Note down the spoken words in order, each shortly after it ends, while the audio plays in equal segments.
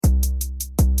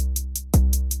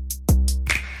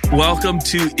Welcome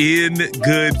to In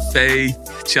Good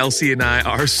Faith. Chelsea and I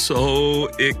are so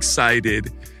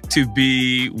excited to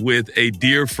be with a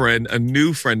dear friend, a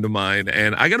new friend of mine.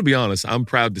 And I got to be honest, I'm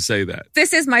proud to say that.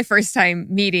 This is my first time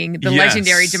meeting the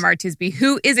legendary Jemar Tisby,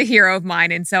 who is a hero of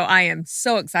mine. And so I am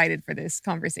so excited for this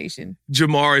conversation.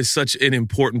 Jemar is such an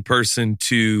important person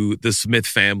to the Smith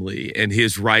family, and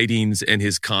his writings and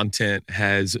his content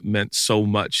has meant so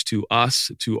much to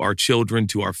us, to our children,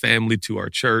 to our family, to our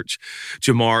church.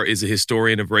 Jemar is a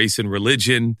historian of race and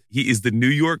religion. He is the New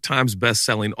York Times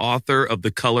bestselling author of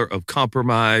The Color of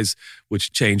Compromise,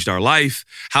 which changed our life,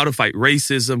 How to Fight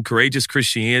Racism, Courageous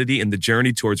Christianity, and the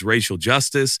Journey Towards Racial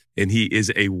Justice. And he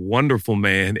is a wonderful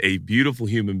man, a beautiful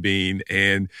human being.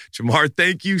 And Jemar,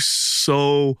 thank you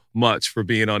so much for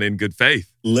being on In Good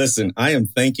Faith. Listen, I am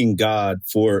thanking God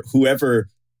for whoever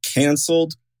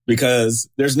canceled, because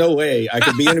there's no way I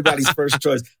could be anybody's first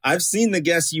choice. I've seen the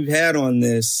guests you've had on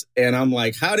this, and I'm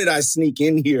like, how did I sneak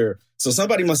in here? So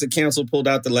somebody must have canceled, pulled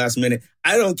out the last minute.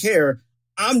 I don't care.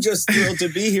 I'm just thrilled to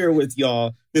be here with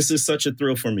y'all. This is such a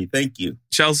thrill for me. Thank you.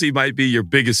 Chelsea might be your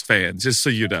biggest fan, just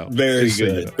so you know. Very just good.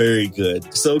 So you know. Very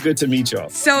good. So good to meet y'all.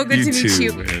 So good to meet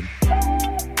you. Man.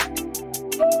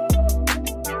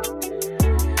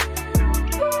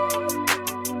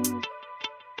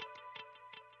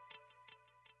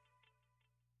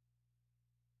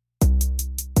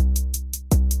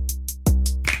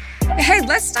 Hey,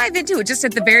 let's dive into it just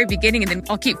at the very beginning, and then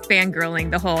I'll keep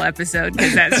fangirling the whole episode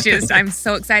because that's just, I'm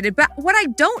so excited. But what I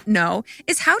don't know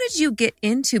is, how did you get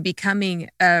into becoming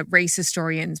a race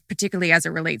historian, particularly as it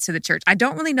relates to the church? I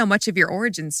don't really know much of your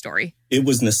origin story. It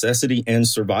was necessity and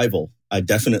survival. I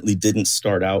definitely didn't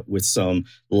start out with some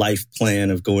life plan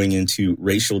of going into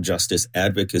racial justice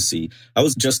advocacy. I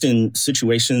was just in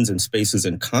situations and spaces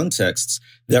and contexts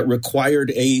that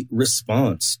required a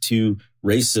response to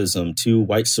racism, to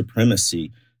white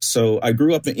supremacy. So I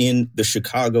grew up in the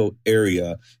Chicago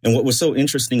area. And what was so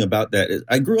interesting about that is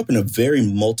I grew up in a very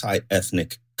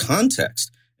multi-ethnic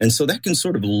context. And so that can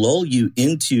sort of lull you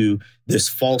into this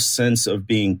false sense of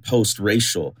being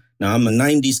post-racial. Now, I'm a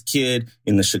 90s kid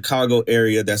in the Chicago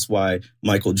area. That's why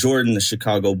Michael Jordan, the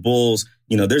Chicago Bulls,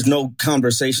 there's no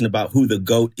conversation about who the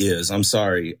GOAT is. I'm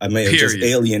sorry. I may have just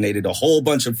alienated a whole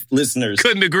bunch of listeners.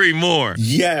 Couldn't agree more.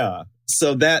 Yeah.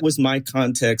 So that was my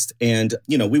context. And,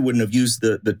 we wouldn't have used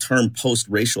the term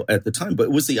post-racial at the time, but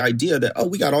it was the idea that,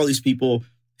 we got all these people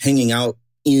hanging out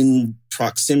in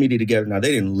proximity together. Now,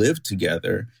 they didn't live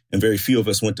together, and very few of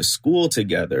us went to school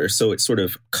together. So it sort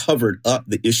of covered up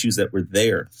the issues that were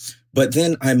there. But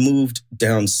then I moved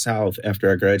down south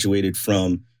after I graduated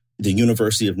from the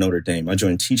University of Notre Dame. I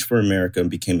joined Teach for America and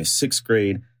became a sixth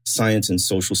grade science and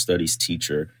social studies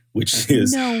teacher, which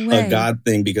is a God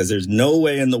thing, because there's no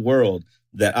way in the world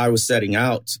that I was setting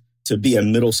out to be a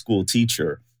middle school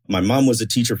teacher. My mom was a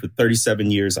teacher for 37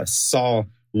 years. I saw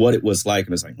what it was like,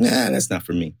 and I was like, nah, that's not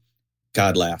for me.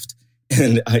 God laughed.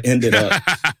 And I ended up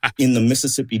in the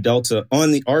Mississippi Delta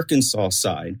on the Arkansas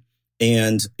side.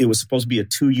 And it was supposed to be a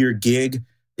 2-year gig.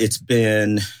 It's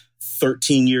been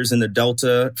 13 years in the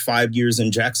Delta, 5 years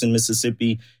in Jackson,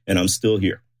 Mississippi, and I'm still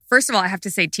here. First of all, I have to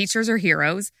say teachers are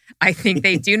heroes. I think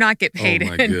they do not get paid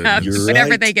enough. You're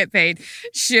Whatever right. they get paid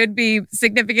should be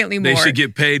significantly more. They should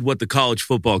get paid what the college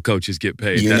football coaches get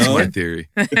paid. That's my theory.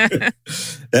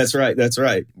 That's right. That's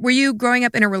right. Were you growing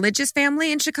up in a religious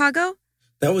family in Chicago?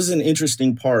 That was an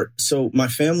interesting part. So my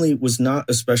family was not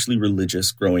especially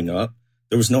religious growing up.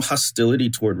 There was no hostility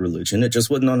toward religion. It just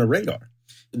wasn't on the radar.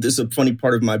 This is a funny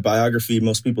part of my biography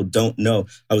most people don't know.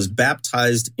 I was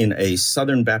baptized in a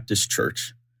Southern Baptist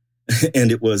church,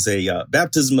 and it was a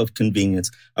baptism of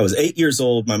convenience. I was 8 years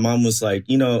old. My mom was like,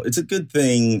 it's a good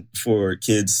thing for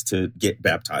kids to get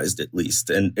baptized at least.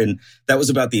 And that was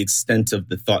about the extent of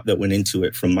the thought that went into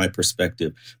it from my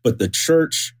perspective. But the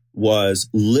church was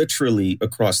literally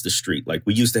across the street. Like,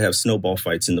 we used to have snowball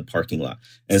fights in the parking lot.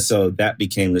 And so that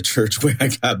became the church where I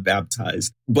got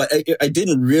baptized. But I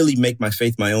didn't really make my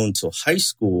faith my own till high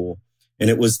school. And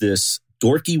it was this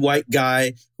dorky white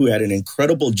guy who had an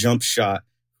incredible jump shot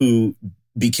who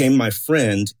became my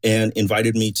friend and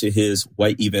invited me to his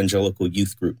white evangelical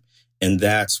youth group. And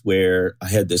that's where I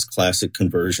had this classic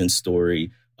conversion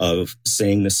story of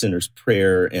saying the sinner's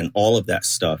prayer and all of that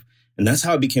stuff. And that's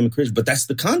how I became a Christian. But that's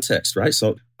the context, right?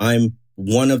 So I'm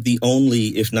one of the only,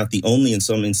 if not the only in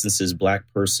some instances, Black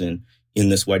person in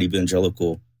this white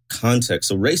evangelical context.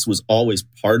 So race was always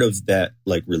part of that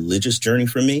like religious journey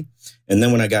for me. And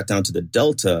then when I got down to the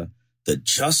Delta, the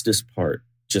justice part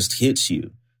just hits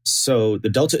you. So the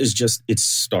Delta is just, it's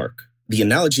stark. The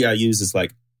analogy I use is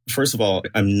like, first of all,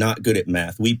 I'm not good at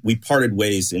math. We parted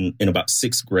ways in about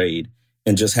sixth grade.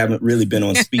 and just haven't really been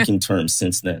on speaking terms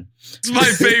since then. It's my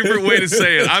favorite way to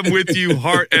say it. I'm with you,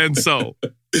 heart and soul.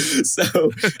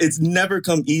 So it's never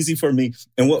come easy for me.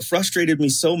 And what frustrated me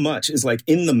so much is like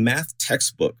in the math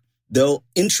textbook, they'll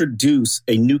introduce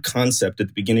a new concept at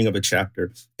the beginning of a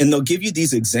chapter, and they'll give you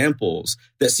these examples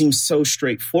that seem so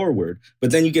straightforward.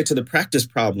 But then you get to the practice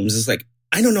problems. It's like,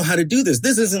 I don't know how to do this.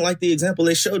 This isn't like the example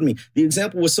they showed me. The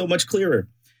example was so much clearer.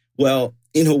 Well,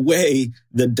 in a way,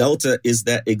 the Delta is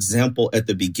that example at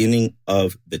the beginning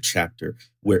of the chapter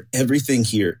where everything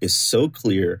here is so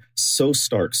clear, so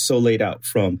stark, so laid out,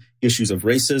 from issues of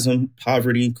racism,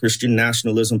 poverty, Christian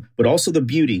nationalism, but also the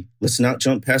beauty. Let's not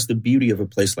jump past the beauty of a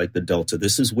place like the Delta.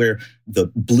 This is where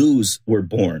the blues were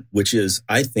born, which is,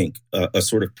 I think, a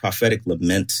sort of prophetic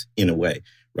lament in a way,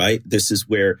 right? This is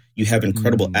where you have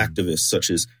incredible activists such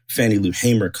as Fannie Lou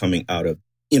Hamer coming out of.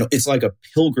 You know, it's like a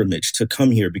pilgrimage to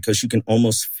come here because you can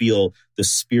almost feel the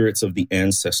spirits of the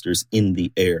ancestors in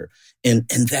the air. And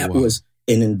that was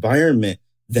an environment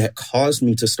that caused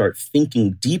me to start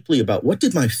thinking deeply about what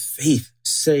did my faith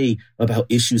say about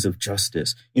issues of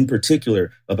justice, in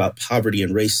particular about poverty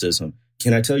and racism.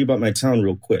 Can I tell you about my town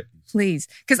real quick? Please,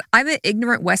 because I'm an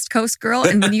ignorant West Coast girl.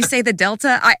 And when you say the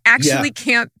Delta, I actually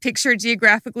can't picture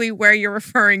geographically where you're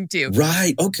referring to.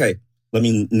 Right. Okay. Let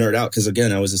me nerd out because,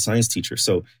 again, I was a science teacher.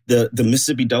 So the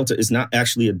Mississippi Delta is not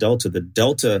actually a delta. The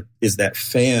delta is that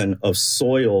fan of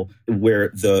soil where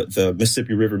the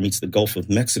Mississippi River meets the Gulf of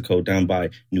Mexico down by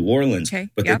New Orleans. Okay.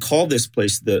 But they call this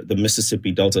place the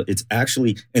Mississippi Delta. It's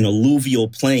actually an alluvial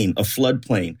plain, a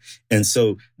floodplain. And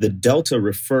so the delta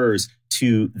refers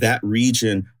to that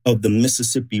region of the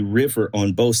Mississippi River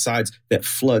on both sides that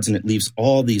floods, and it leaves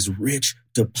all these rich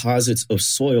deposits of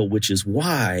soil, which is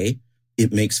why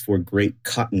it makes for great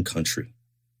cotton country,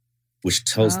 which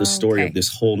tells the story of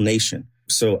this whole nation.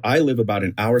 So I live about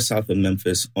an hour south of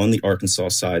Memphis on the Arkansas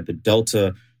side. The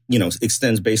Delta,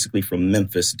 extends basically from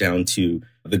Memphis down to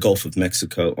the Gulf of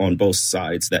Mexico on both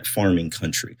sides, that farming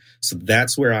country. So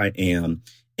that's where I am.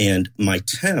 And my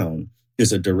town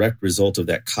is a direct result of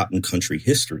that cotton country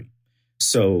history.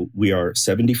 So we are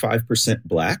 75%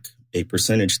 Black, a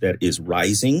percentage that is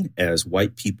rising as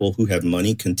white people who have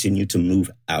money continue to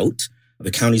move out. The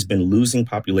county's been losing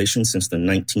population since the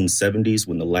 1970s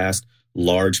when the last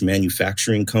large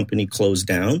manufacturing company closed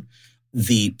down.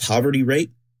 The poverty rate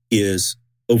is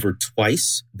over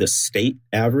twice the state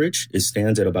average. It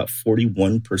stands at about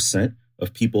 41%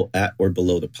 of people at or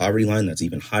below the poverty line. That's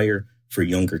even higher for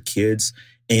younger kids.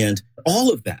 And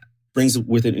all of that brings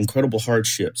with it incredible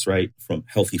hardships, right? From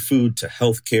healthy food to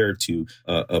healthcare to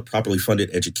a properly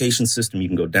funded education system. You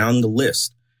can go down the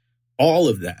list. All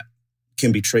of that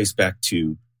can be traced back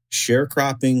to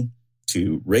sharecropping,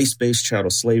 to race-based chattel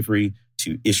slavery,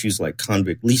 to issues like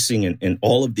convict leasing, and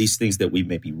all of these things that we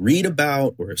maybe read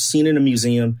about or have seen in a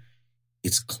museum.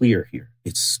 It's clear here.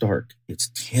 It's stark.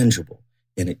 It's tangible.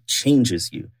 And it changes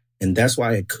you. And that's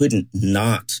why I couldn't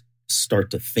not start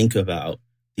to think about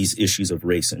these issues of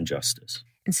race and justice.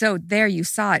 And so there you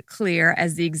saw it clear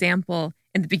as the example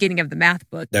in the beginning of the math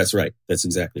book. That's right. That's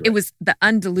exactly right. It was the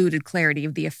undiluted clarity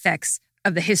of the effects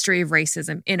of the history of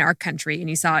racism in our country. And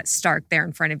you saw it stark there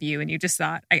in front of you. And you just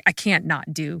thought, I can't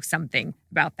not do something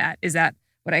about that. Is that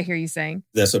what I hear you saying?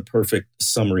 That's a perfect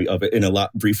summary of it in a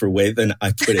lot briefer way than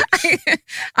I put it.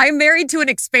 I'm married to an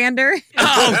expander.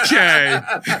 Okay.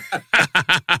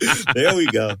 There we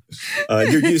go.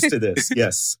 You're used to this.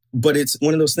 Yes. But it's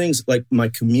one of those things, like my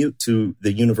commute to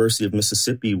the University of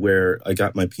Mississippi, where I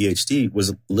got my PhD,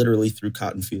 was literally through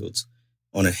cotton fields.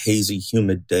 On a hazy,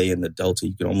 humid day in the Delta,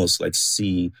 you could almost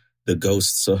see the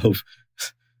ghosts of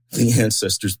the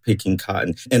ancestors picking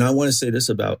cotton. And I want to say this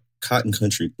about cotton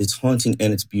country. It's haunting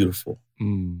and it's beautiful. I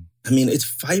mean, it's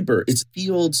fiber. It's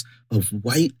fields of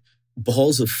white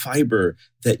balls of fiber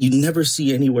that you never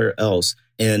see anywhere else.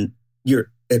 And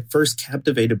you're at first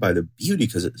captivated by the beauty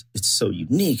because it's so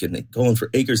unique and they go on for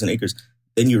acres and acres.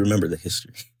 Then you remember the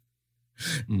history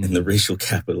and the racial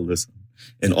capitalism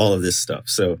and all of this stuff.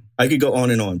 So I could go on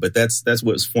and on, but that's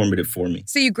what was formative for me.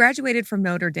 So you graduated from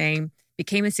Notre Dame,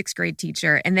 became a sixth grade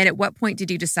teacher. And then at what point did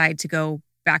you decide to go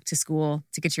back to school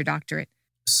to get your doctorate?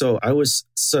 So I was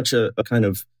such a kind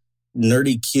of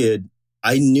nerdy kid.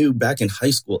 I knew back in high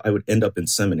school I would end up in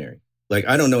seminary. Like,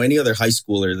 I don't know any other high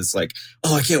schooler that's like,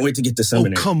 oh, I can't wait to get to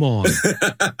seminary. Oh, come on.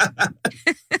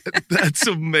 That's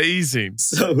amazing.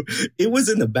 So it was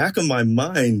in the back of my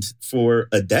mind for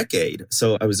a decade.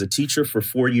 So I was a teacher for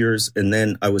 4 years, and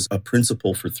then I was a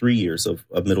principal for 3 years of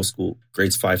middle school,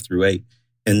 grades 5 through 8.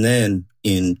 And then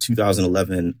in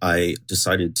 2011, I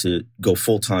decided to go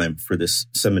full-time for this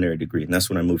seminary degree. And that's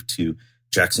when I moved to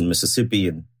Jackson, Mississippi.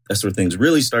 And that's where things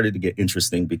really started to get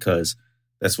interesting because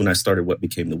That's when I started what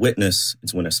became The Witness.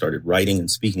 It's when I started writing and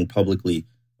speaking publicly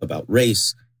about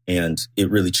race. And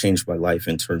it really changed my life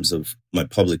in terms of my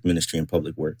public ministry and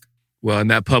public work. Well,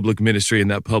 and that public ministry and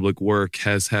that public work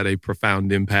has had a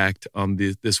profound impact on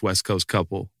this West Coast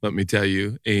couple, let me tell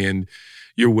you. And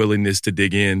your willingness to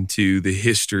dig into the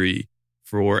history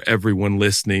for everyone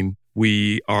listening.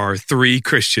 We are three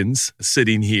Christians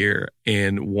sitting here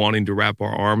and wanting to wrap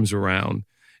our arms around.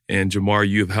 And Jemar,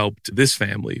 you have helped this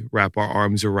family wrap our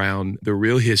arms around the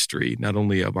real history, not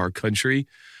only of our country,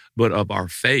 but of our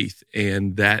faith.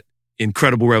 And that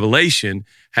incredible revelation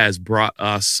has brought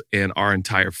us and our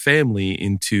entire family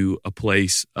into a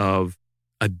place of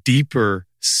a deeper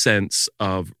sense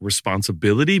of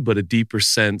responsibility, but a deeper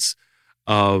sense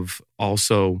of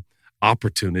also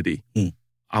opportunity.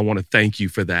 I want to thank you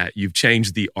for that. You've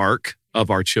changed the arc of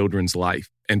our children's life.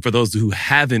 And for those who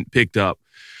haven't picked up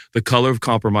The Color of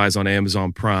Compromise on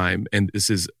Amazon Prime, and this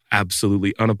is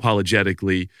absolutely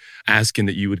unapologetically asking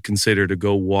that you would consider to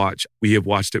go watch. We have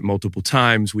watched it multiple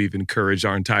times. We've encouraged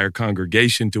our entire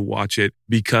congregation to watch it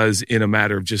because in a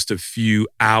matter of just a few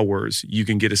hours, you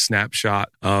can get a snapshot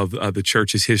of the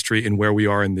church's history and where we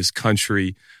are in this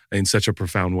country in such a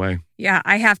profound way. Yeah,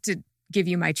 I have to give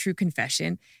you my true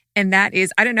confession. And that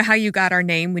is, I don't know how you got our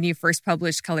name when you first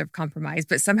published Color of Compromise,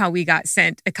 but somehow we got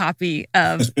sent a copy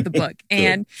of the book.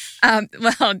 And,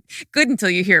 well, good until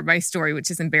you hear my story,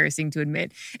 which is embarrassing to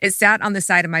admit. It sat on the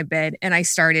side of my bed and I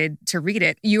started to read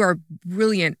it. You are a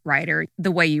brilliant writer.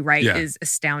 The way you write is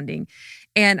astounding.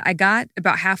 And I got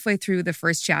about halfway through the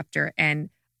first chapter,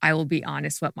 and I will be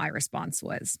honest what my response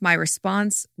was. My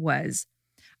response was,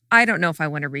 I don't know if I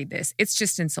want to read this. It's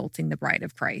just insulting the bride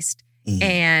of Christ. Mm-hmm.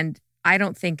 And I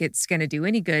don't think it's going to do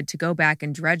any good to go back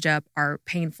and dredge up our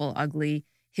painful, ugly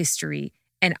history.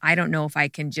 And I don't know if I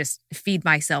can just feed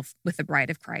myself with the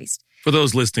bride of Christ. For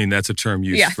those listening, that's a term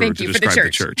used to describe the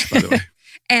church, by the way.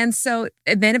 And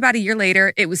then about a year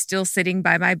later, it was still sitting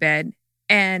by my bed.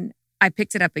 And I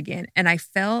picked it up again. And I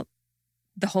felt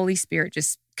the Holy Spirit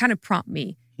just kind of prompt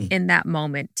me in that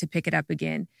moment to pick it up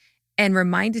again and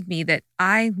reminded me that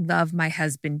I love my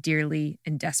husband dearly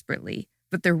and desperately.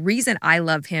 But the reason I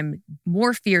love him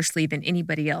more fiercely than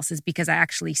anybody else is because I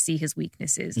actually see his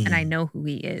weaknesses and I know who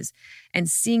he is. And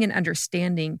seeing and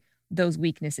understanding those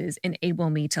weaknesses enable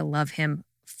me to love him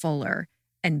fuller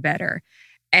and better.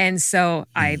 And so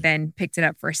I then picked it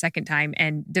up for a second time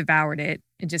and devoured it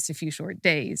in just a few short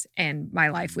days. And my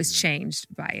life was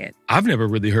changed by it. I've never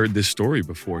really heard this story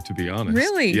before, to be honest.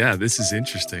 Really? Yeah, this is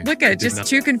interesting. Look at just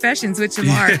true confessions with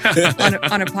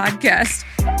Jemar on a podcast.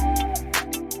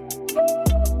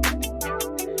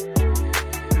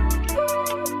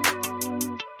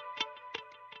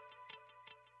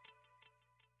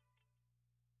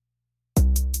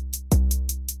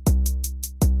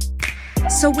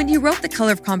 So when you wrote The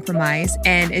Color of Compromise,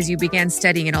 and as you began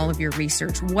studying in all of your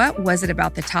research, what was it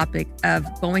about the topic of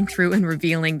going through and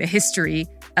revealing the history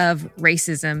of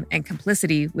racism and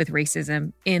complicity with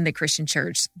racism in the Christian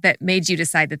church that made you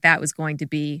decide that that was going to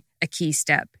be a key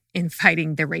step in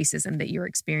fighting the racism that you're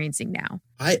experiencing now?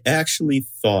 I actually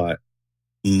thought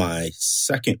my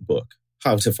second book,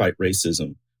 How to Fight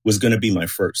Racism, was going to be my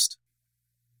first.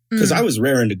 Because I was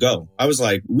raring to go. I was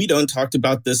like, we done talked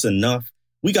about this enough.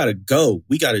 We got to go.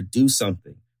 We got to do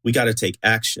something. We got to take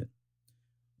action.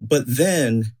 But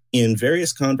then in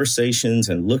various conversations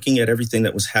and looking at everything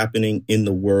that was happening in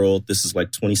the world, this is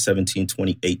like 2017,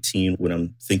 2018, when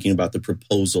I'm thinking about the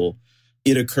proposal,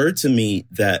 it occurred to me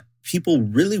that people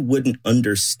really wouldn't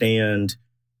understand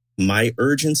my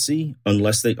urgency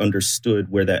unless they understood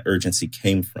where that urgency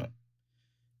came from.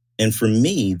 And for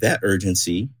me, that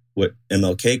urgency, what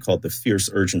MLK called the fierce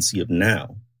urgency of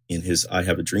now in his I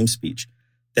Have a Dream speech,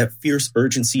 that fierce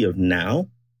urgency of now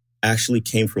actually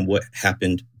came from what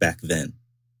happened back then.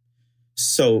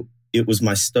 So it was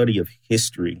my study of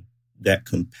history that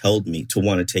compelled me to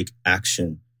want to take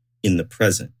action in the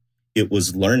present. It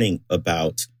was learning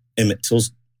about Emmett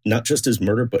Till's, not just his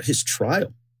murder, but his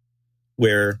trial,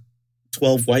 where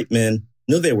 12 white men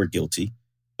knew they were guilty,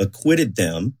 acquitted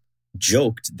them,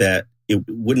 joked that it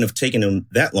wouldn't have taken them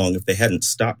that long if they hadn't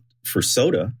stopped for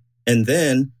soda, and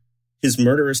then his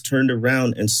murderers turned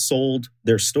around and sold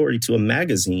their story to a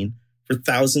magazine for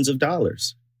thousands of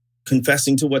dollars,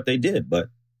 confessing to what they did, but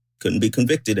couldn't be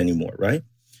convicted anymore, right?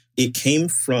 It came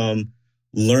from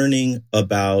learning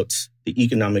about the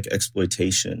economic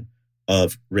exploitation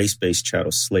of race-based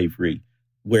chattel slavery,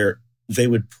 where they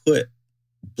would put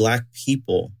Black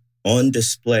people on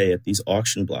display at these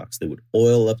auction blocks. They would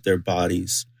oil up their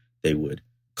bodies. They would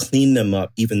clean them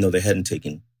up, even though they hadn't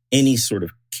taken any sort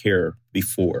of care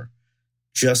before,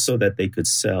 just so that they could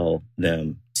sell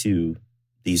them to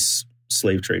these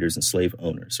slave traders and slave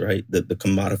owners, right? The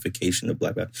commodification of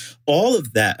Black people. All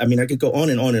of that, I mean, I could go on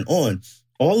and on and on.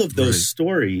 All of those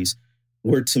stories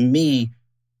were, to me,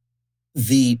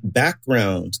 the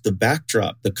background, the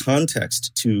backdrop, the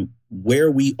context to where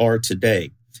we are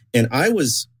today. And I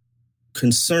was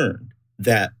concerned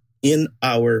that in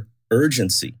our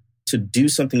urgency to do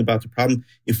something about the problem,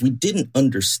 if we didn't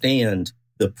understand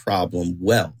the problem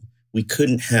well, we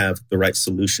couldn't have the right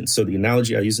solution. So the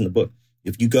analogy I use in the book,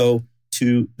 if you go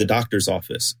to the doctor's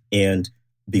office and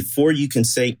before you can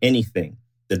say anything,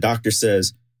 the doctor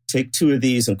says, take 2 of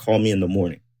these and call me in the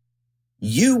morning.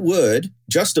 You would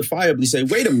justifiably say,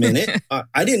 wait a minute,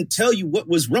 I didn't tell you what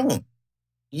was wrong.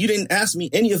 You didn't ask me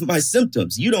any of my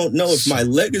symptoms. You don't know if my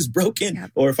leg is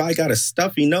broken or if I got a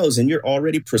stuffy nose, and you're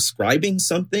already prescribing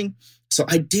something. So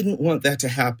I didn't want that to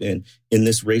happen in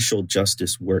this racial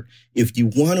justice work. If you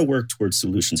want to work towards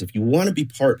solutions, if you want to be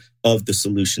part of the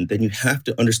solution, then you have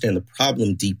to understand the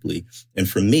problem deeply. And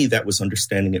for me, that was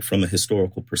understanding it from a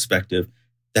historical perspective.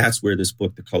 That's where this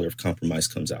book, The Color of Compromise,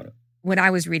 comes out of. When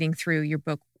I was reading through your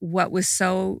book, what was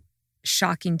so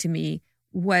shocking to me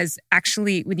was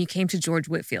actually when you came to George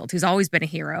Whitefield, who's always been a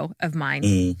hero of mine.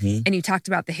 And you talked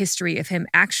about the history of him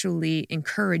actually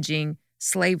encouraging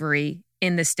slavery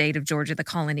in the state of Georgia, the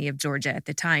colony of Georgia at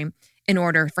the time, in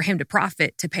order for him to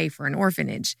profit to pay for an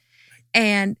orphanage.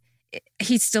 And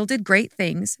he still did great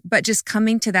things, but just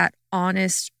coming to that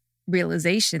honest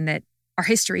realization that our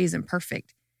history isn't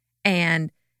perfect.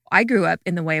 And I grew up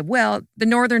in the way of, well, the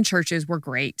northern churches were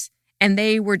great and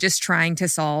they were just trying to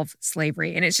solve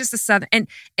slavery. And it's just a southern, and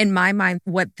in my mind,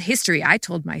 what history I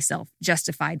told myself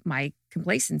justified my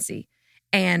complacency.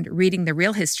 And reading the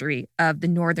real history of the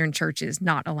northern churches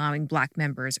not allowing Black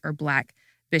members or Black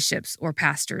bishops or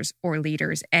pastors or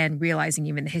leaders, and realizing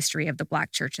even the history of the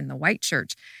Black church and the white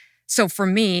church. So for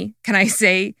me, can I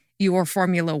say your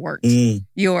formula worked?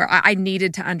 I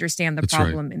needed to understand the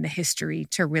problem in the history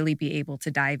to really be able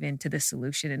to dive into the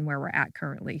solution and where we're at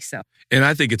currently. So, and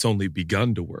I think it's only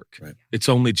begun to work. Right. It's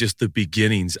only just the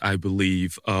beginnings, I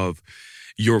believe, of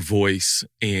your voice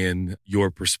and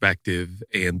your perspective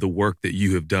and the work that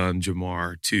you have done,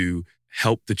 Jemar, to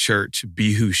help the church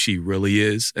be who she really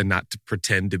is and not to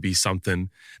pretend to be something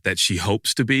that she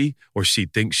hopes to be or she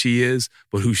thinks she is,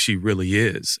 but who she really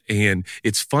is. And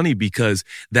it's funny because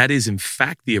that is, in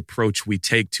fact, the approach we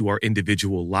take to our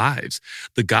individual lives.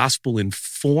 The gospel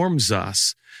informs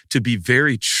us to be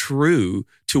very true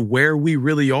to where we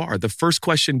really are. The first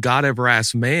question God ever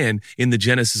asked man in the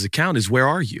Genesis account is, where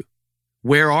are you?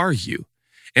 Where are you?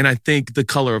 And I think The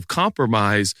Color of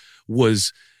Compromise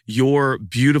was your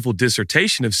beautiful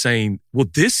dissertation of saying, well,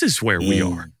 this is where we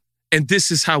are. And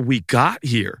this is how we got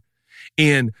here.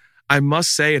 And I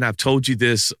must say, and I've told you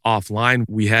this offline,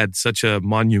 we had such a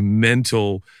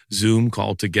monumental Zoom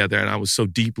call together and I was so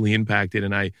deeply impacted.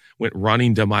 And I went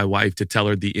running to my wife to tell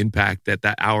her the impact that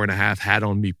hour and a half had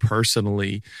on me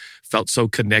personally. Felt so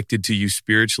connected to you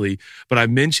spiritually. But I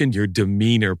mentioned your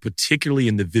demeanor, particularly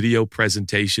in the video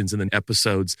presentations and the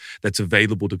episodes that's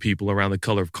available to people around The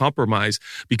Color of Compromise,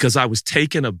 because I was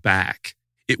taken aback.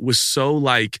 It was so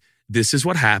like, this is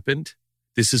what happened.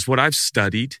 This is what I've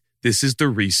studied. This is the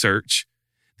research.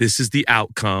 This is the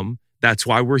outcome. That's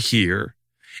why we're here.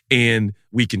 And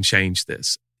we can change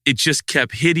this. It just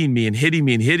kept hitting me and hitting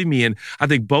me and hitting me. And I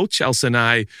think both Chelsea and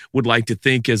I would like to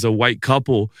think as a white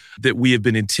couple that we have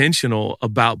been intentional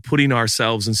about putting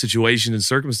ourselves in situations and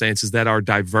circumstances that are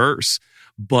diverse.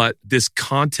 But this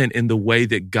content in the way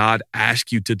that God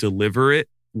asked you to deliver it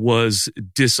was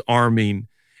disarming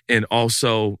and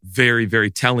also very, very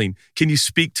telling. Can you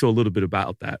speak to a little bit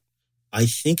about that? I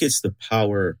think it's the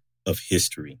power of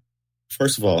history.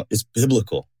 First of all, it's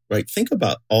biblical, right? Think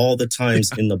about all the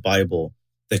times in the Bible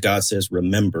that God says,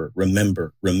 remember,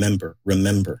 remember, remember,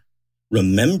 remember.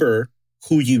 Remember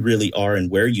who you really are and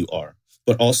where you are,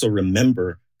 but also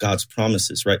remember God's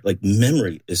promises, right? Like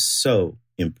memory is so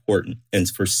important. And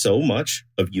for so much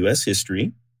of U.S.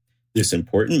 history, this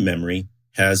important memory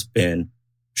has been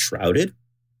shrouded,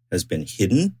 has been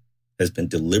hidden, has been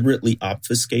deliberately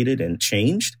obfuscated and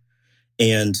changed.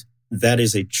 And that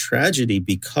is a tragedy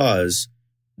because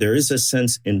there is a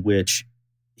sense in which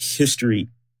history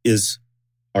is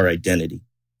our identity.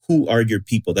 Who are your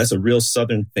people? That's a real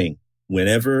Southern thing.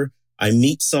 Whenever I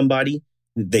meet somebody,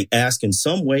 they ask in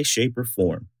some way, shape, or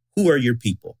form, who are your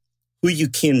people? Who are you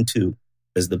kin to,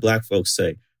 as the Black folks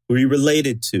say? Who are you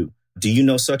related to? Do you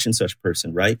know such and such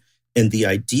person, right? And the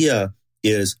idea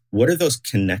is, what are those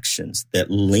connections that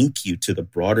link you to the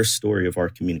broader story of our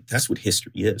community? That's what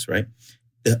history is, right?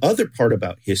 The other part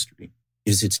about history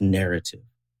is its narrative.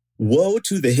 Woe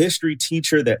to the history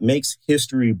teacher that makes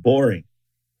history boring.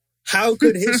 How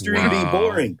could history be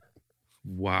boring?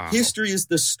 Wow. History is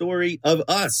the story of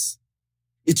us.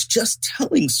 It's just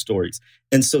telling stories.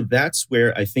 And so that's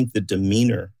where I think the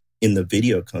demeanor in the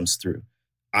video comes through.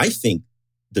 I think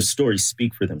the stories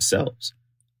speak for themselves.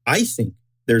 I think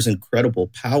there's incredible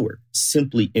power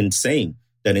simply in saying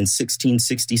that in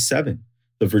 1667,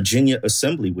 the Virginia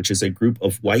Assembly, which is a group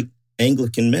of white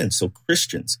Anglican men, so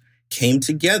Christians, came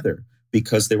together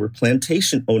because there were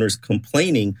plantation owners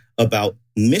complaining about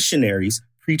missionaries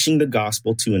preaching the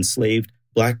gospel to enslaved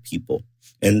Black people.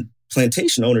 And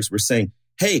plantation owners were saying,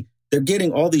 hey, they're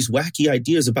getting all these wacky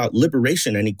ideas about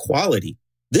liberation and equality.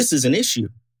 This is an issue.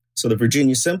 So the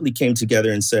Virginia Assembly came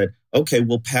together and said, okay,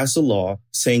 we'll pass a law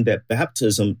saying that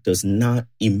baptism does not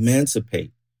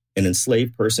emancipate an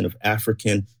enslaved person of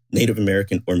African, Native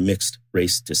American, or mixed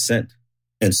race descent.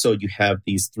 And so you have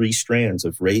these three strands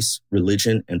of race,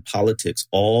 religion, and politics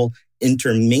all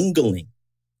intermingling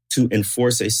to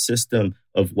enforce a system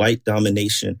of white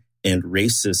domination and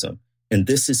racism. And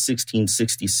this is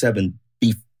 1667,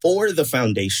 before the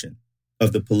foundation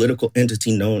of the political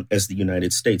entity known as the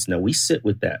United States. Now, we sit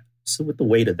with that, sit with the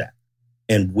weight of that,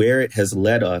 and where it has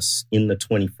led us in the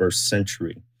 21st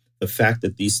century. The fact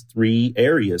that these three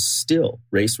areas still,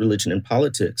 race, religion, and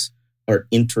politics, are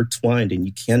intertwined, and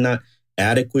you cannot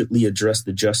adequately address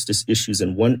the justice issues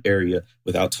in one area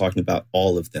without talking about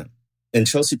all of them. And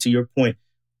Chelsea, to your point,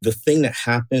 the thing that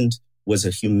happened was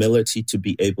a humility to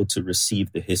be able to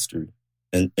receive the history.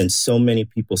 And so many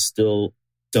people still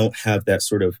don't have that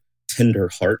sort of tender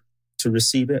heart to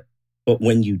receive it. But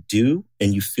when you do,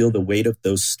 and you feel the weight of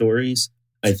those stories,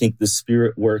 I think the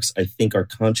Spirit works. I think our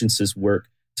consciences work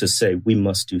to say, we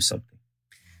must do something.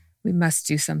 We must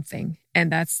do something.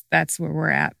 And that's where we're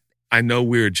at. I know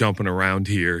we're jumping around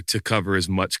here to cover as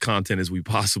much content as we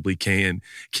possibly can.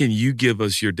 Can you give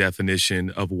us your definition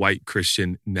of white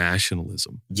Christian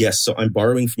nationalism? Yes. So I'm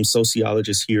borrowing from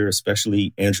sociologists here,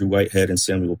 especially Andrew Whitehead and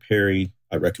Samuel Perry.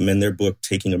 I recommend their book,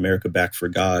 Taking America Back for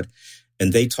God.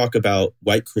 And they talk about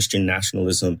white Christian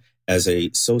nationalism as a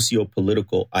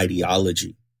socio-political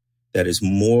ideology that is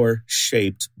more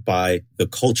shaped by the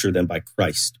culture than by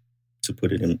Christ, to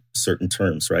put it in certain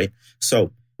terms, right?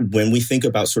 So when we think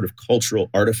about sort of cultural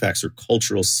artifacts or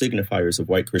cultural signifiers of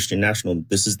white Christian nationalism,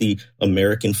 this is the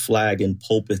American flag in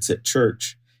pulpits at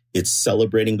church. It's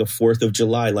celebrating the 4th of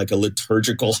July like a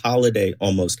liturgical holiday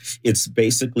almost. It's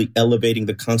basically elevating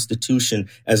the Constitution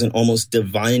as an almost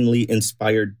divinely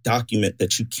inspired document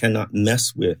that you cannot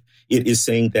mess with. It is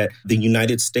saying that the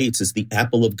United States is the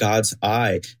apple of God's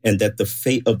eye and that the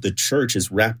fate of the church is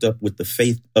wrapped up with the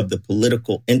faith of the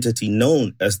political entity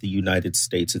known as the United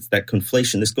States. It's that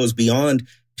conflation. This goes beyond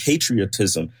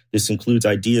patriotism. This includes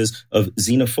ideas of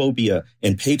xenophobia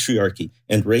and patriarchy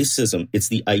and racism. It's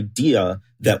the idea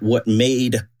that what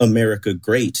made America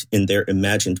great in their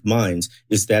imagined minds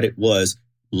is that it was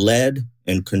led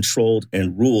and controlled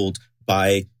and ruled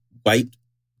by white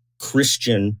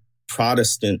Christian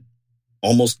Protestant,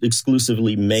 almost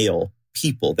exclusively male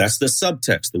people. That's the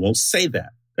subtext. They won't say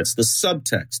that. That's the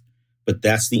subtext. But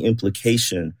that's the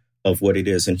implication of what it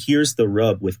is. And here's the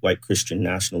rub with white Christian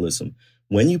nationalism.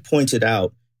 When you point it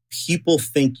out, people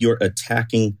think you're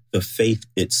attacking the faith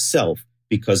itself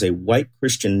because a white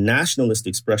Christian nationalist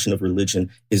expression of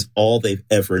religion is all they've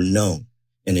ever known.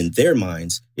 And in their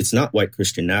minds, it's not white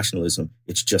Christian nationalism.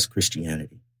 It's just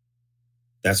Christianity.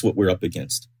 That's what we're up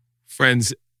against.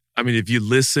 Friends, I mean, if you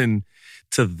listen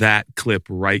to that clip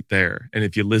right there, and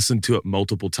if you listen to it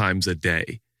multiple times a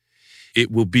day, it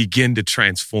will begin to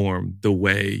transform the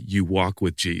way you walk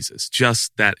with Jesus.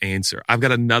 Just that answer. I've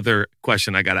got another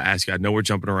question I got to ask you. I know we're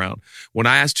jumping around. When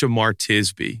I asked Jemar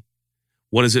Tisby,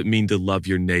 what does it mean to love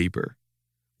your neighbor?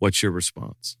 What's your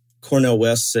response? Cornel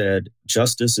West said,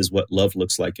 justice is what love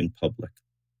looks like in public.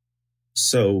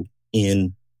 So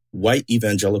in white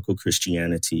evangelical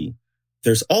Christianity,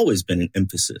 there's always been an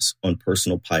emphasis on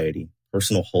personal piety,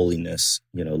 personal holiness,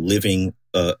 living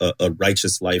a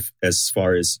righteous life as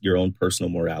far as your own personal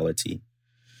morality.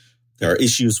 There are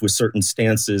issues with certain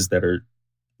stances that are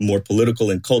more political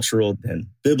and cultural than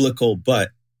biblical,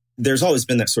 but there's always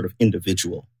been that sort of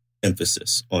individual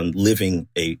emphasis on living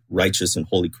a righteous and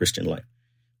holy Christian life.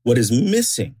 What is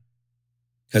missing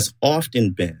has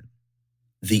often been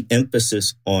the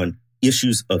emphasis on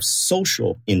issues of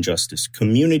social injustice,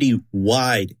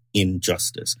 community-wide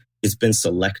injustice. It's been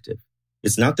selective.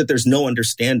 It's not that there's no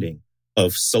understanding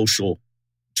of social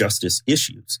justice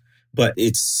issues, but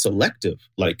it's selective,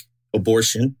 like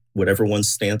abortion, whatever one's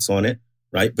stance on it,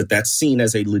 right? But that's seen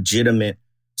as a legitimate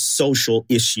social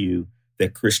issue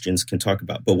that Christians can talk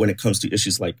about. But when it comes to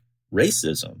issues like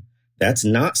racism, that's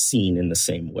not seen in the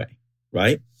same way,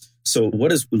 right? So what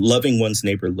does loving one's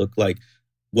neighbor look like?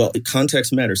 Well,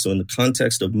 context matters. So in the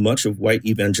context of much of white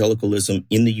evangelicalism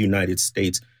in the United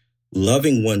States,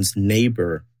 loving one's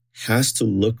neighbor has to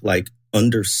look like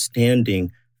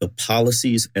understanding the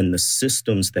policies and the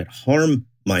systems that harm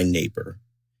my neighbor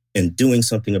and doing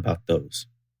something about those.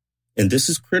 And this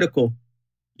is critical.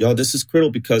 Y'all, this is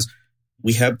critical because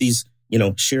we have these,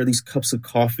 share these cups of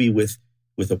coffee with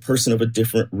a person of a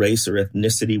different race or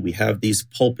ethnicity. We have these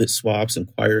pulpit swaps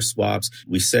and choir swaps.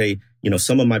 We say,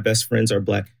 some of my best friends are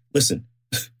Black. Listen,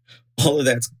 all of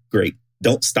that's great.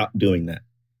 Don't stop doing that.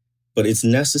 But it's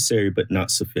necessary, but not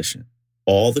sufficient.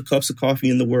 All the cups of coffee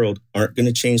in the world aren't going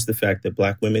to change the fact that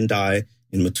Black women die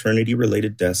in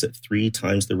maternity-related deaths at 3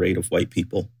 times the rate of white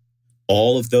people.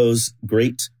 All of those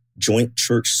great joint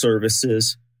church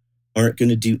services aren't going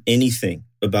to do anything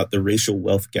about the racial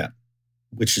wealth gap,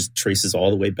 which traces all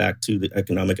the way back to the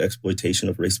economic exploitation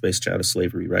of race-based chattel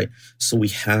slavery, right? So we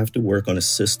have to work on a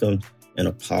system and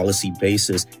a policy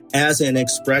basis as an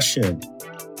expression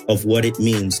of what it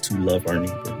means to love our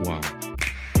neighbor. Wow.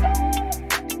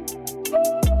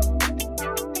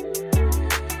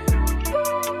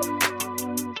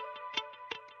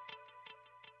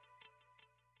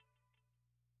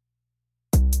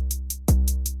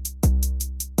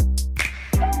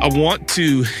 I want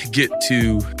to get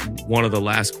to one of the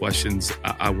last questions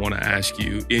I want to ask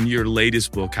you. In your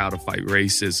latest book, How to Fight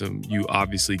Racism, you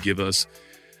obviously give us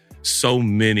so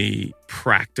many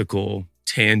practical,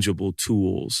 tangible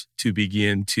tools to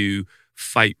begin to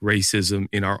fight racism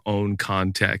in our own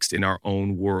context, in our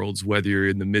own worlds, whether you're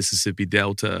in the Mississippi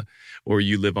Delta or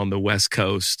you live on the West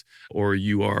Coast or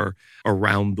you are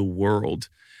around the world.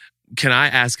 Can I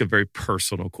ask a very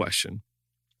personal question?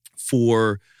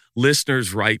 For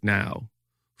listeners right now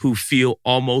who feel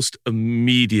almost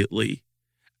immediately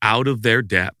out of their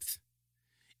depth,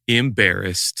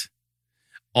 embarrassed,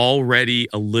 already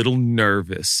a little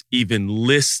nervous, even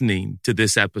listening to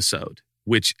this episode,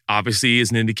 which obviously is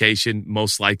an indication,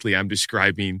 most likely I'm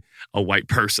describing a white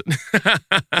person.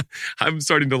 I'm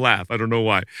starting to laugh. I don't know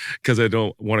why, because I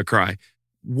don't want to cry.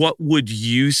 What would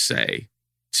you say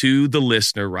to the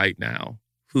listener right now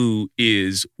who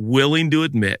is willing to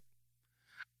admit,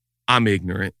 I'm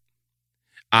ignorant,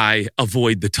 I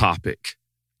avoid the topic,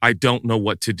 I don't know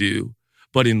what to do,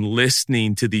 but in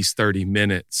listening to these 30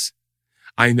 minutes,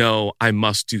 I know I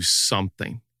must do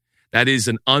something? That is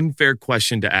an unfair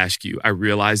question to ask you. I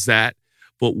realize that,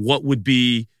 but what would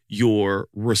be your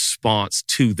response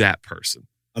to that person?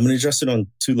 I'm going to address it on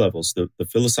 2 levels, the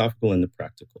philosophical and the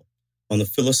practical. On the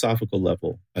philosophical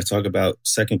level, I talk about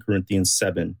 2 Corinthians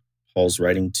 7, Paul's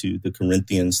writing to the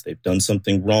Corinthians. They've done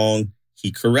something wrong.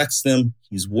 He corrects them.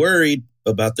 He's worried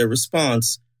about their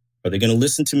response. Are they going to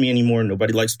listen to me anymore?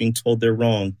 Nobody likes being told they're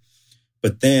wrong.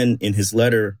 But then in his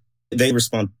letter, they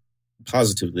respond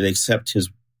positively. They accept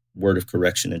his word of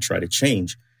correction and try to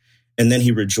change. And then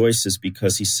he rejoices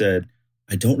because he said,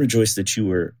 I don't rejoice that you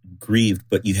were grieved,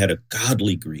 but you had a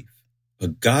godly grief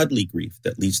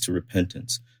that leads to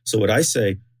repentance. So what I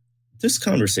say, this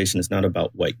conversation is not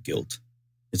about white guilt.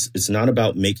 It's not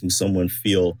about making someone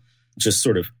feel just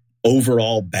sort of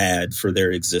overall bad for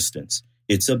their existence.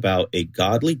 It's about a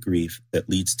godly grief that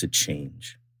leads to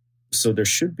change. So there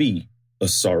should be a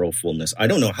sorrowfulness. I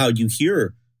don't know how you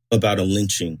hear about a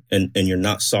lynching and you're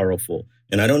not sorrowful.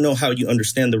 And I don't know how you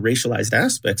understand the racialized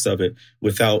aspects of it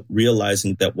without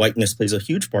realizing that whiteness plays a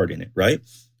huge part in it, right?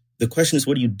 The question is,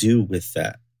 what do you do with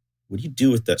that? What do you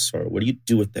do with that sorrow? What do you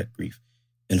do with that grief?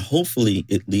 And hopefully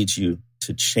it leads you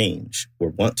to change or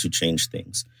want to change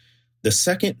things. The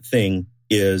second thing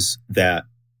is that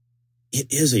it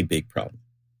is a big problem.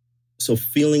 So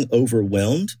feeling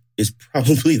overwhelmed is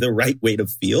probably the right way to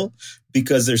feel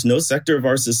because there's no sector of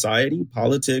our society,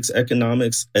 politics,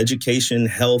 economics, education,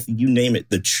 health, you name it,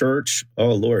 the church,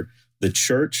 oh Lord, the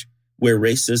church where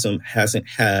racism hasn't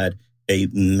had a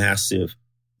massive,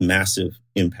 massive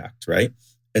impact, right?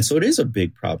 And so it is a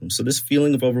big problem. So this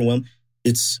feeling of overwhelm,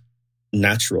 it's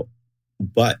natural.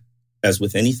 But as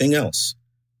with anything else,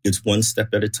 it's one step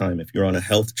at a time. If you're on a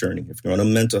health journey, if you're on a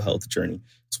mental health journey,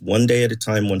 it's one day at a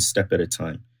time, one step at a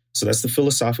time. So that's the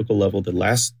philosophical level. The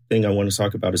last thing I want to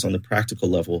talk about is on the practical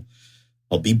level.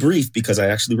 I'll be brief because I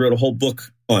actually wrote a whole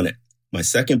book on it. My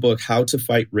second book, How to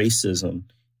Fight Racism,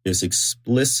 is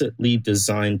explicitly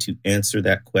designed to answer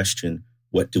that question.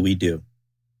 What do we do?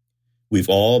 We've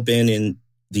all been in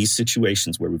these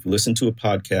situations where we've listened to a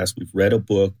podcast, we've read a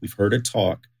book, we've heard a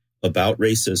talk about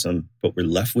racism, but we're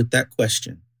left with that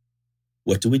question.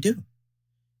 What do we do?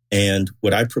 And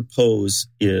what I propose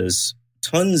is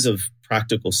tons of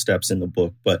practical steps in the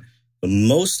book, but the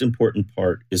most important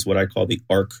part is what I call the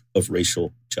arc of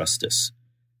racial justice.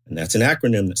 And that's an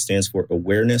acronym that stands for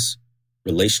awareness,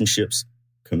 relationships,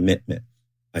 commitment.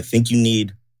 I think you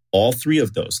need all three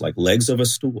of those, like legs of a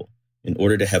stool, in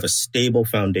order to have a stable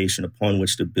foundation upon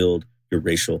which to build your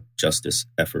racial justice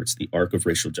efforts, the arc of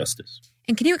racial justice.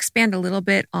 And can you expand a little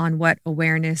bit on what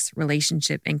awareness,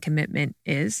 relationship, and commitment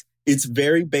is? It's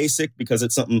very basic because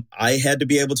it's something I had to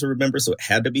be able to remember, so it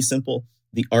had to be simple.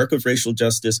 The arc of racial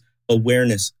justice,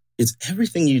 awareness, is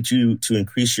everything you do to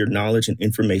increase your knowledge and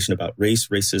information about race,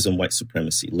 racism, white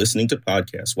supremacy, listening to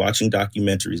podcasts, watching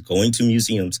documentaries, going to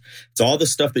museums. It's all the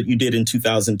stuff that you did in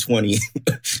 2020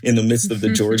 in the midst of the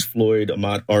George Floyd,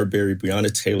 Ahmaud Arbery,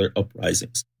 Breonna Taylor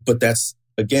uprisings. But that's,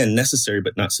 again, necessary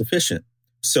but not sufficient.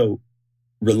 So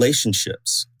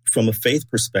relationships, from a faith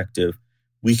perspective,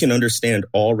 we can understand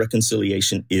all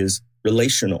reconciliation is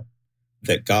relational.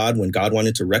 That God, when God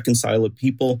wanted to reconcile a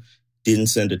people, didn't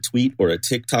send a tweet or a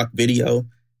TikTok video.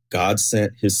 God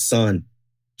sent his son,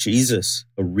 Jesus,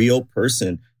 a real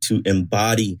person, to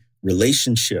embody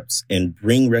relationships and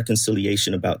bring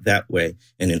reconciliation about that way.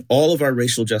 And in all of our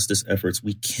racial justice efforts,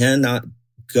 we cannot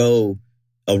go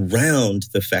around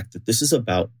the fact that this is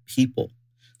about people.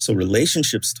 So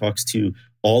relationships talks to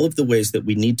all of the ways that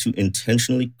we need to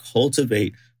intentionally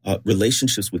cultivate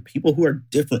relationships with people who are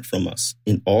different from us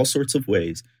in all sorts of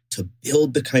ways to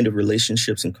build the kind of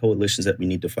relationships and coalitions that we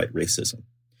need to fight racism.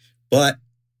 But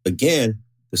again,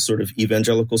 the sort of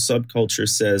evangelical subculture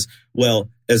says, well,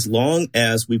 as long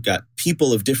as we've got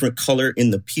people of different color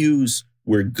in the pews,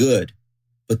 we're good.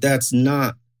 But that's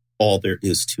not all there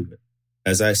is to it.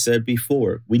 As I said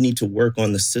before, we need to work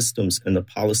on the systems and the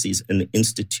policies and the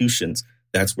institutions.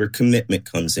 That's where commitment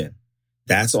comes in.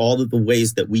 That's all of the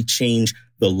ways that we change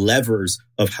the levers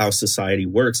of how society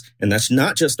works. And that's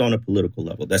not just on a political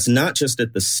level. That's not just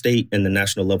at the state and the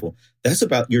national level. That's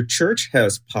about your church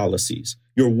has policies.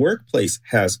 Your workplace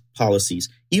has policies.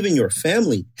 Even your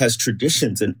family has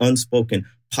traditions and unspoken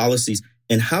policies.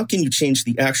 And how can you change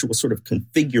the actual sort of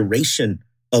configuration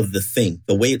of the thing,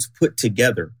 the way it's put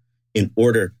together, in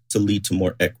order to lead to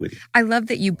more equity? I love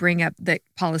that you bring up that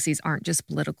policies aren't just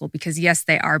political, because yes,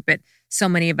 they are, but so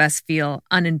many of us feel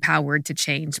unempowered to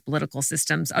change political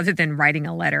systems other than writing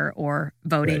a letter or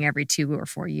voting every 2 or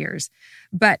 4 years.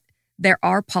 But there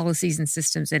are policies and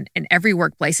systems in every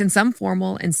workplace, in some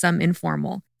formal and some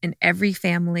informal, in every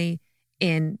family,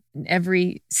 in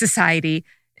every society,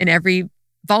 in every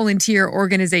volunteer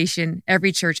organization,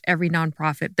 every church, every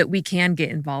nonprofit that we can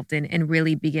get involved in and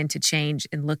really begin to change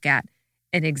and look at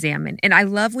and examine. And I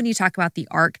love when you talk about the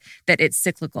arc, that it's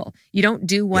cyclical. You don't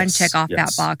do one, check off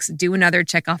that box, do another,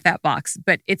 check off that box,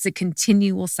 but it's a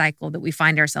continual cycle that we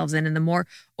find ourselves in. And the more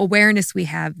awareness we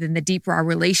have, then the deeper our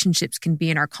relationships can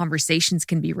be and our conversations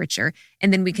can be richer.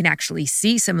 And then we can actually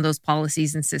see some of those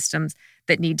policies and systems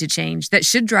that need to change, that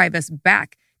should drive us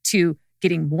back to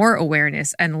getting more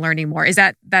awareness and learning more.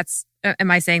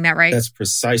 Am I saying that right? That's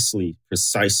precisely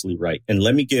right. And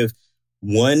let me give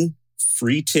one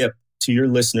free tip to your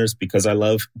listeners, because I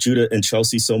love Judah and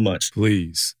Chelsea so much.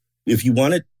 Please. If you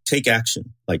want to take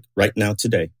action, like right now,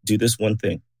 today, do this one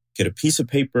thing. Get a piece of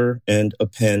paper and a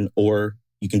pen, or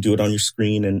you can do it on your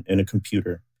screen and a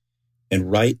computer,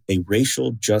 and write a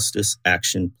racial justice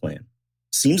action plan.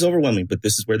 Seems overwhelming, but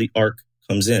this is where the arc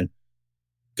comes in.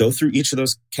 Go through each of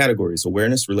those categories: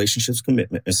 awareness, relationships,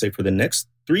 commitment, and say, for the next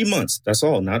 3 months, that's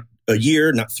all, not a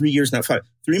year, not 3 years, not 5,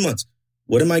 3 months.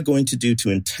 What am I going to do to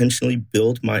intentionally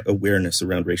build my awareness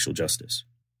around racial justice?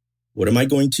 What am I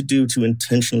going to do to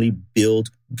intentionally build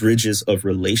bridges of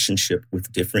relationship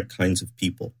with different kinds of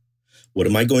people? What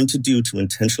am I going to do to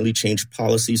intentionally change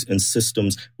policies and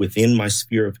systems within my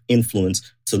sphere of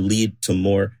influence to lead to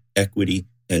more equity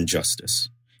and justice?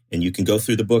 And you can go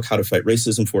through the book, How to Fight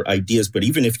Racism, for ideas. But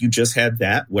even if you just had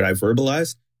that, what I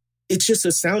verbalized, it's just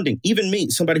astounding. Even me,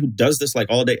 somebody who does this like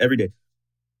all day, every day,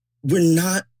 we're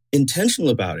not intentional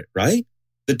about it, right?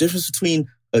 The difference between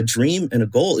a dream and a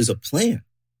goal is a plan.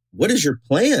 What is your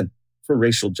plan for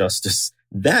racial justice?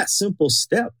 That simple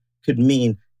step could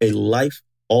mean a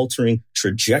life-altering,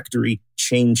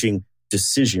 trajectory-changing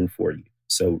decision for you.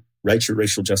 So write your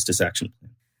racial justice action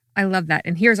plan. I love that.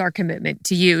 And here's our commitment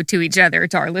to you, to each other,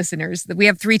 to our listeners. We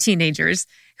have 3 teenagers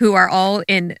who are all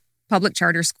in public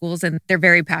charter schools, and they're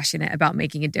very passionate about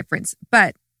making a difference.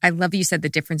 But I love you said the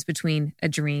difference between a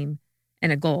dream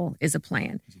and a goal is a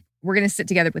plan. We're going to sit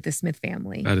together with the Smith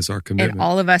family. That is our commitment. And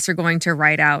all of us are going to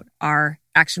write out our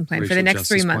action plan for the next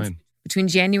 3 months. Plan. Between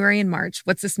January and March,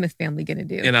 what's the Smith family going to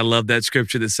do? And I love that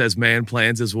scripture that says, man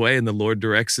plans his way and the Lord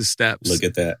directs his steps. Look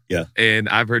at that. Yeah. And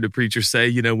I've heard a preacher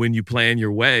say, when you plan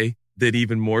your way, that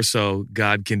even more so,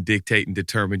 God can dictate and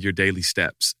determine your daily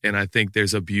steps. And I think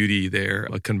there's a beauty there,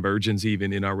 a convergence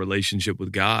even in our relationship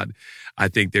with God. I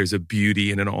think there's a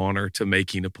beauty and an honor to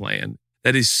making a plan.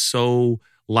 That is so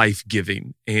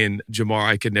life-giving. And Jamar,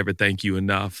 I could never thank you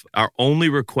enough. Our only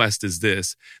request is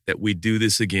this, that we do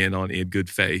this again on In Good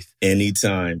Faith.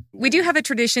 Anytime. We do have a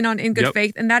tradition on In Good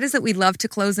Faith, and that is that we love to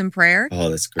close in prayer. Oh,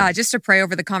 that's great. Just to pray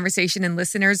over the conversation and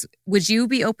listeners. Would you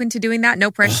be open to doing that?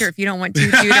 No pressure if you don't want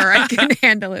to, Judah, or I can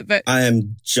handle it. But I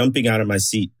am jumping out of my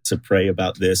seat to pray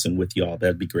about this and with y'all.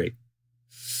 That'd be great.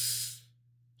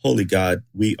 Holy God,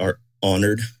 we are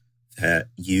honored that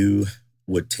you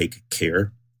would take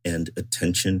care and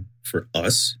attention for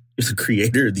us. You're the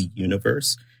creator of the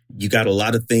universe. You got a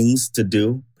lot of things to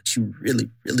do, but you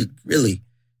really, really, really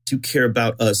do care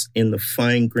about us in the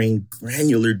fine-grained,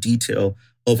 granular detail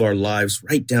of our lives,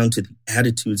 right down to the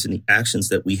attitudes and the actions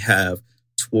that we have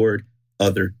toward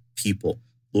other people.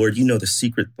 Lord, you know the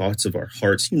secret thoughts of our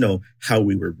hearts. You know how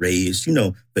we were raised. You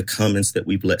know the comments that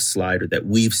we've let slide or that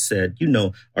we've said. You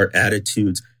know our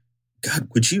attitudes. God,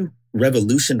 would you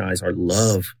revolutionize our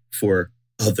love for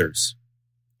others,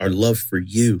 our love for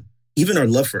you, even our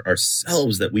love for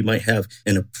ourselves, that we might have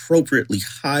an appropriately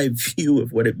high view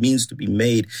of what it means to be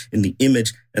made in the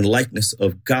image and likeness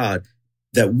of God,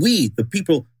 that we, the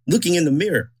people looking in the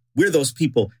mirror, we're those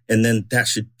people, and then that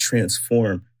should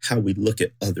transform how we look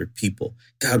at other people.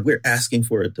 God, we're asking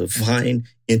for a divine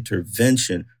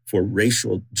intervention for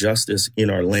racial justice in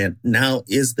our land. Now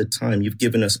is the time. You've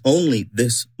given us only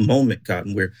this moment, God,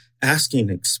 and we're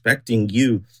asking and expecting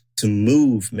you to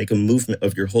move, make a movement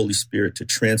of your Holy Spirit to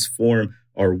transform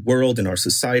our world and our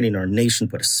society and our nation,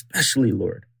 but especially,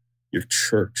 Lord, your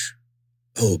church.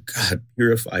 Oh, God,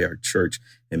 purify our church,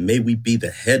 and may we be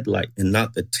the headlight and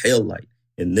not the tail light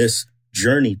in this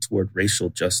journey toward racial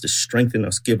justice. Strengthen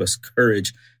us, give us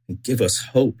courage, and give us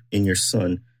hope in your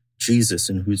Son, Jesus,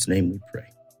 in whose name we pray.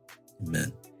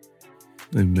 Amen.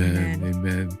 Amen.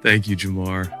 Amen. Thank you,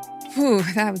 Jamar. Whew,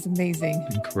 that was amazing.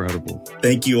 Incredible.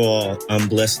 Thank you all. I'm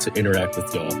blessed to interact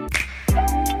with y'all.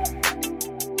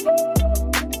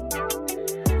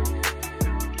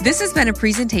 This has been a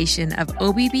presentation of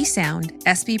OBB Sound,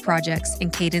 SB Projects,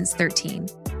 and Cadence 13.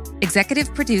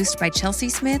 Executive produced by Chelsea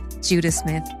Smith, Judah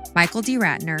Smith, Michael D.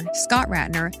 Ratner, Scott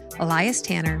Ratner, Elias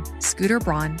Tanner, Scooter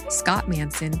Braun, Scott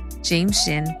Manson, James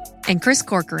Shin, and Chris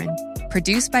Corcoran.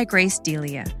 Produced by Grace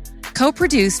Delia.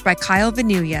 Co-produced by Kyle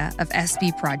Vanuya of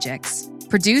SB Projects.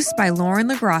 Produced by Lauren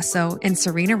LaGrasso and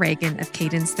Serena Reagan of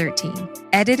Cadence 13.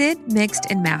 Edited, mixed,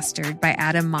 and mastered by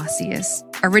Adam Macias.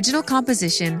 Original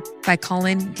composition by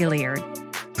Colin Gilliard.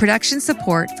 Production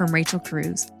support from Rachel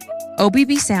Cruz.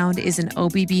 OBB Sound is an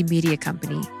OBB Media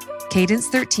Company. Cadence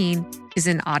 13 is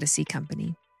an Odyssey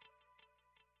company.